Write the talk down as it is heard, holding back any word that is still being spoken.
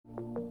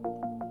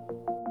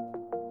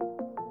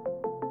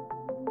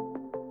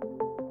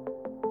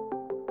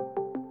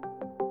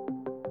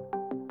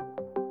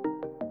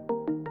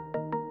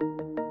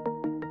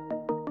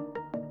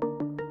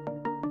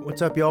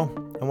What's up, y'all?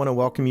 I want to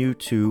welcome you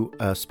to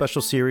a special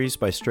series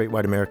by Straight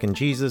White American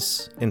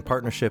Jesus in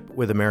partnership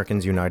with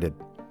Americans United.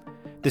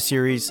 This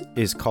series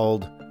is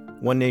called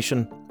One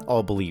Nation,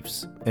 All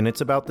Beliefs, and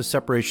it's about the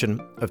separation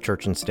of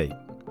church and state.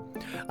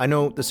 I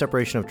know the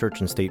separation of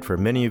church and state for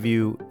many of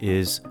you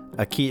is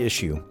a key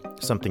issue,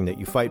 something that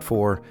you fight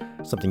for,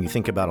 something you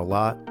think about a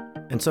lot,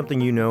 and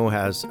something you know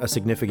has a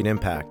significant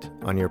impact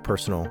on your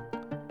personal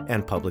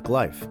and public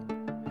life.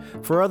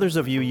 For others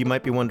of you, you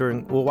might be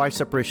wondering, well, why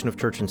separation of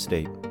church and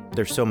state?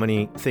 There's so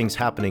many things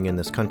happening in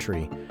this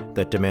country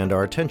that demand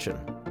our attention.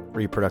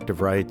 Reproductive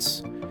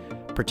rights,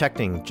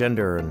 protecting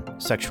gender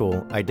and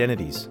sexual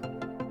identities,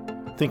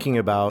 thinking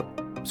about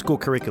school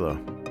curricula,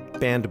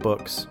 banned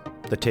books,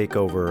 the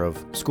takeover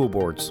of school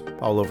boards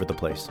all over the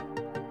place.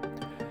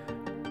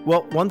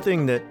 Well, one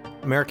thing that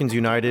Americans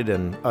United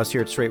and us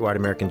here at Straight White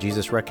American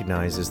Jesus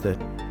recognize is that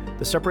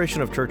the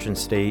separation of church and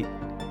state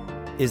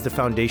is the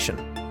foundation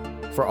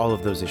for all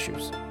of those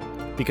issues.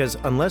 Because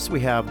unless we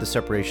have the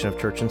separation of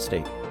church and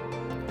state,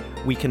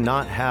 we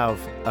cannot have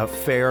a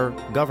fair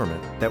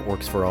government that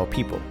works for all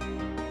people.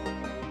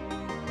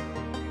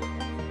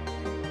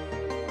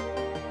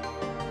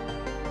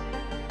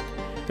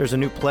 There's a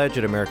new pledge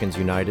at Americans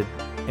United,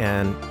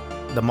 and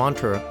the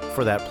mantra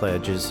for that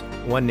pledge is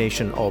One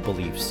Nation, All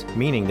Beliefs,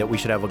 meaning that we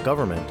should have a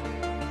government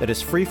that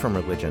is free from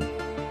religion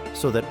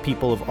so that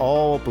people of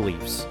all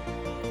beliefs,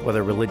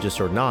 whether religious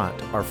or not,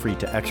 are free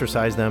to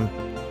exercise them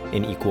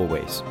in equal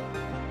ways.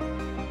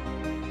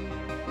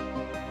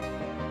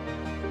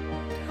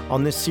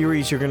 On this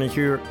series, you're going to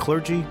hear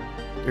clergy,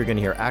 you're going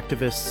to hear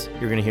activists,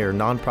 you're going to hear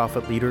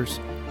nonprofit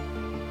leaders,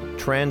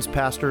 trans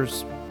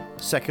pastors,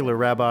 secular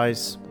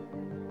rabbis,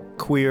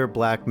 queer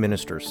black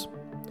ministers,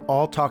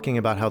 all talking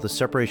about how the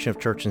separation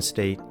of church and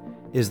state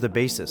is the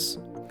basis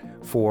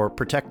for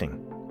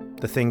protecting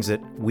the things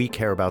that we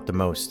care about the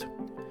most.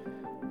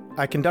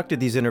 I conducted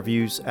these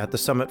interviews at the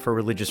Summit for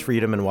Religious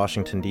Freedom in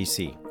Washington,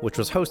 D.C., which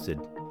was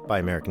hosted by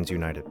Americans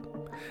United.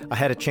 I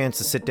had a chance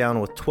to sit down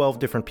with 12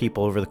 different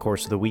people over the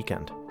course of the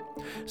weekend.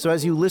 So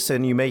as you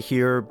listen, you may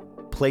hear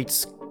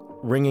plates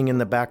ringing in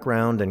the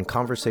background and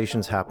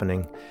conversations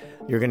happening.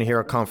 You're going to hear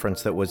a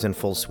conference that was in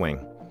full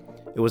swing.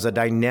 It was a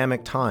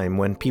dynamic time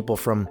when people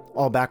from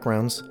all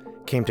backgrounds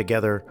came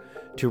together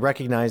to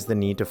recognize the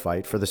need to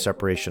fight for the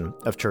separation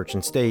of church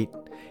and state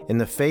in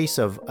the face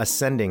of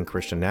ascending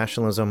Christian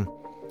nationalism,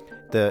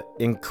 the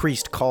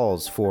increased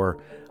calls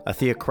for a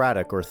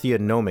theocratic or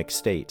theonomic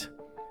state,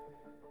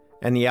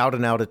 and the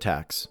out-and-out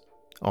attacks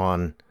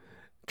on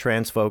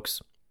trans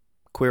folks,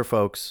 queer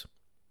folks,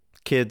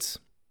 kids,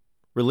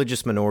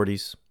 religious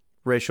minorities,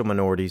 racial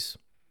minorities,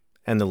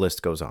 and the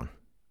list goes on.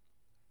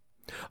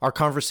 Our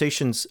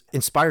conversations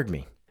inspired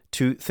me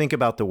to think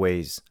about the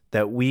ways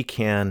that we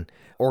can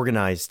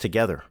organize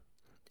together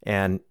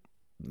and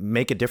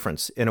make a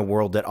difference in a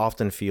world that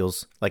often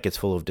feels like it's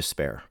full of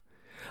despair.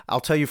 I'll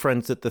tell you,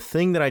 friends, that the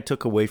thing that I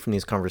took away from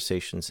these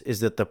conversations is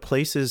that the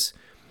places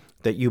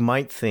that you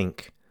might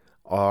think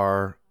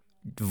are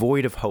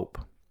void of hope,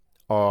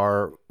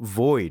 are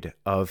void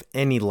of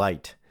any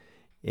light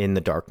in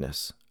the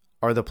darkness,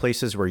 are the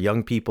places where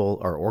young people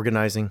are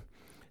organizing,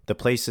 the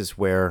places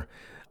where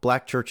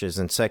black churches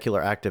and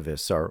secular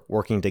activists are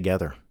working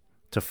together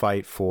to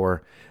fight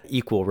for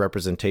equal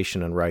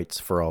representation and rights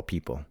for all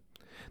people.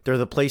 They're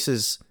the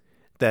places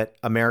that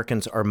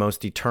Americans are most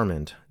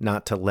determined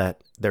not to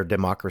let their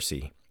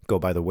democracy go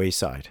by the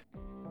wayside.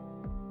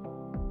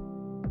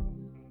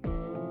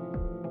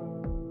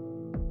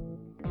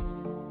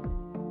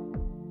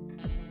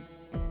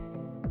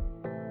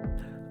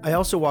 I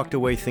also walked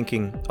away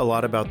thinking a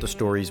lot about the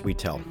stories we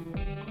tell.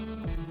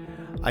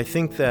 I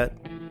think that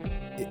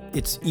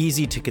it's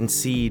easy to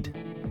concede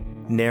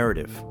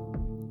narrative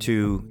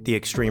to the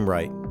extreme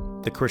right,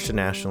 the Christian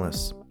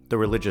nationalists, the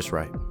religious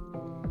right.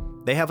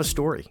 They have a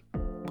story.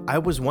 I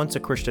was once a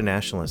Christian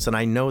nationalist, and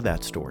I know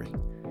that story.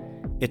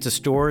 It's a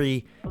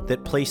story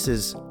that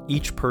places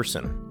each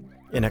person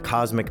in a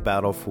cosmic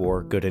battle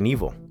for good and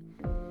evil.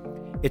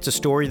 It's a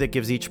story that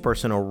gives each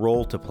person a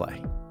role to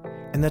play,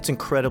 and that's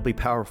incredibly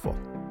powerful.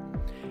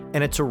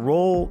 And it's a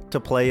role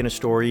to play in a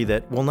story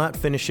that will not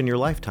finish in your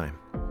lifetime.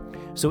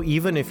 So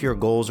even if your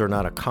goals are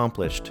not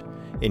accomplished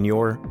in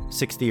your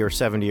 60 or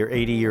 70 or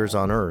 80 years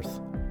on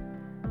earth,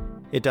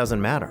 it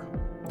doesn't matter.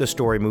 The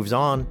story moves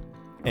on,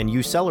 and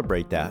you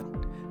celebrate that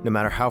no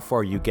matter how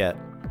far you get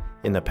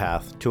in the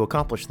path to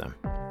accomplish them.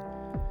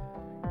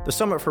 The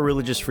Summit for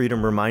Religious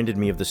Freedom reminded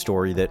me of the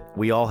story that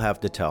we all have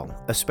to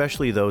tell,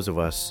 especially those of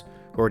us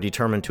who are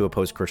determined to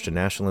oppose Christian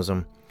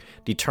nationalism,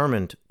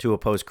 determined to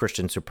oppose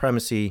Christian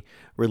supremacy,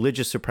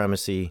 religious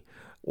supremacy,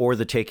 or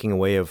the taking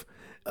away of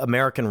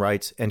American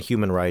rights and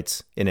human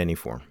rights in any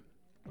form.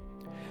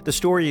 The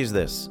story is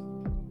this.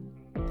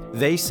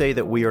 They say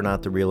that we are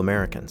not the real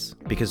Americans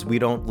because we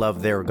don't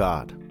love their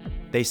God.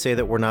 They say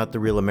that we're not the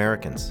real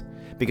Americans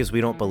because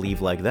we don't believe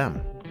like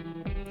them.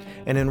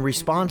 And in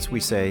response, we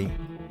say,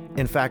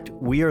 in fact,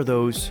 we are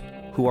those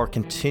who are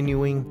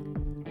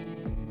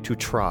continuing to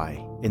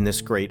try in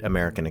this great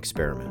American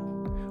experiment.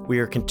 We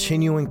are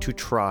continuing to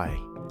try,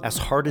 as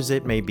hard as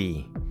it may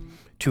be,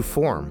 to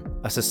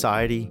form a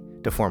society,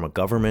 to form a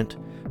government,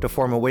 to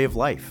form a way of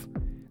life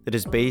that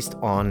is based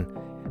on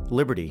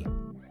liberty,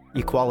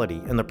 equality,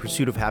 and the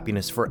pursuit of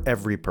happiness for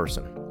every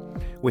person.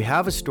 We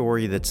have a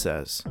story that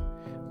says,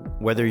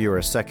 whether you're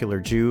a secular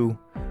Jew,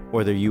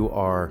 whether you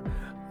are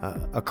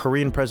a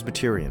Korean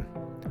Presbyterian,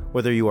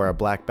 whether you are a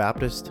Black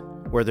Baptist,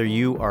 whether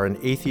you are an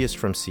atheist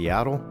from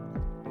Seattle,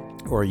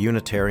 or a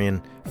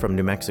Unitarian from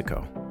New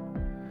Mexico,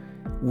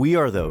 we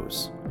are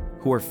those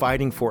who are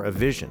fighting for a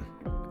vision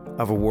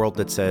of a world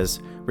that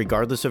says,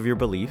 regardless of your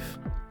belief,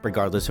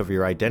 regardless of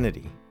your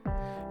identity,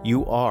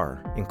 you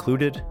are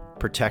included,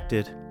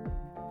 protected,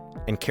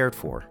 and cared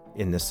for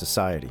in this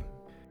society.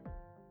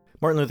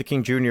 Martin Luther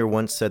King Jr.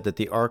 once said that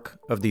the arc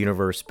of the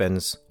universe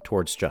bends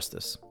towards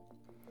justice.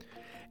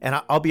 And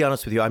I'll be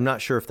honest with you, I'm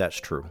not sure if that's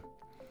true,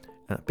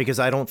 because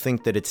I don't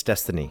think that it's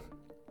destiny.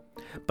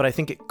 But I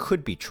think it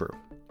could be true.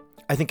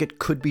 I think it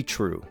could be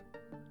true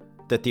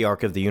that the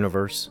arc of the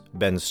universe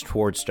bends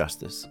towards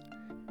justice.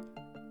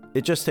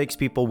 It just takes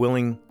people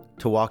willing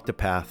to walk the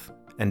path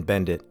and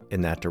bend it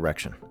in that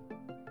direction.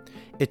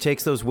 It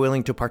takes those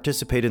willing to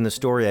participate in the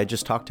story I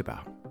just talked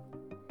about,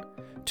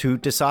 to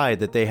decide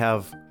that they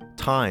have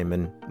time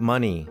and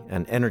money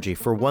and energy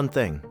for one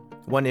thing,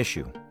 one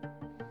issue,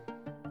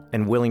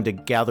 and willing to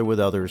gather with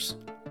others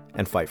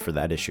and fight for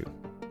that issue.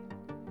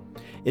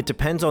 It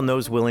depends on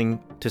those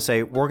willing to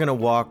say, we're going to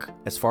walk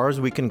as far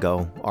as we can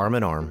go, arm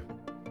in arm,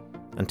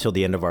 until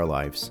the end of our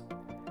lives.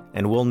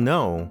 And we'll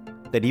know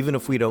that even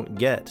if we don't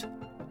get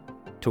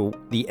to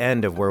the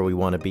end of where we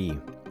want to be,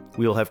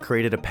 we will have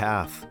created a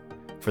path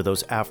for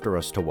those after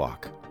us to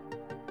walk,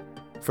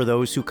 for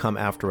those who come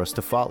after us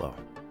to follow,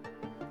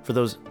 for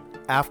those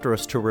after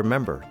us to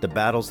remember the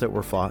battles that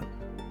were fought,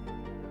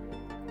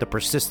 the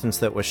persistence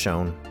that was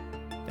shown,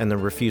 and the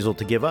refusal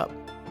to give up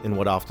in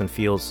what often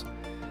feels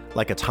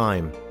like a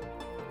time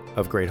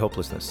of great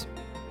hopelessness.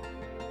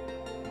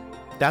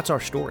 That's our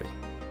story.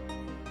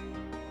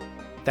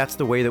 That's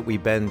the way that we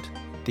bend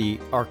the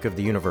arc of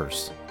the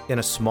universe, in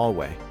a small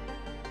way,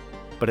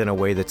 but in a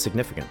way that's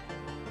significant.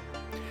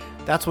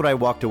 That's what I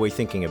walked away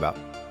thinking about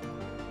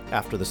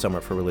after the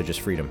Summit for Religious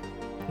Freedom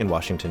in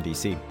Washington,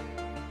 D.C.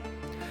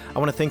 I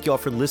want to thank you all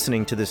for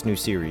listening to this new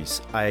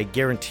series. I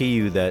guarantee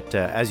you that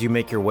as you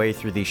make your way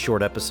through these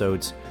short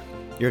episodes,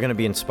 you're going to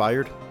be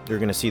inspired. You're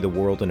going to see the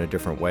world in a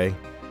different way.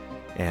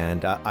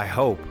 And I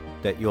hope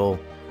that you'll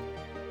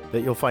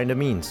find a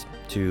means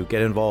to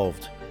get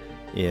involved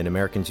in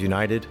Americans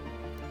United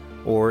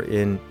or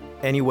in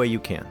any way you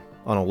can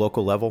on a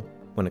local level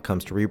when it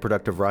comes to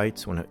reproductive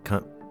rights, when it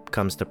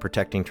comes to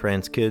protecting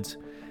trans kids,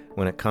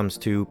 when it comes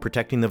to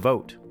protecting the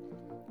vote,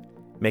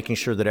 making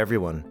sure that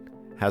everyone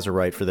has a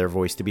right for their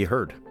voice to be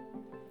heard.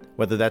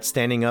 Whether that's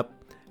standing up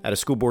at a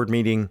school board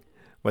meeting,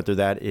 whether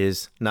that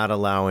is not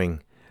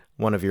allowing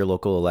one of your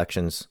local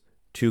elections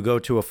to go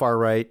to a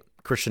far-right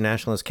Christian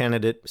nationalist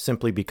candidate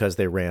simply because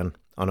they ran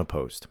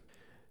unopposed.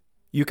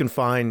 You can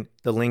find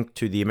the link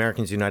to the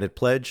Americans United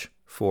Pledge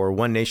for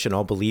One Nation,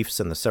 All Beliefs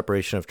and the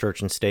Separation of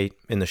Church and State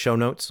in the show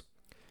notes.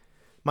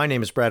 My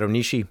name is Brad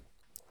Onishi.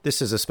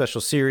 This is a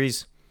special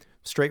series,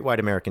 Straight White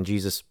American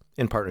Jesus,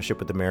 in partnership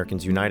with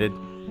Americans United.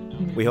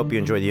 We hope you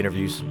enjoy the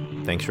interviews.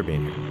 Thanks for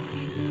being here.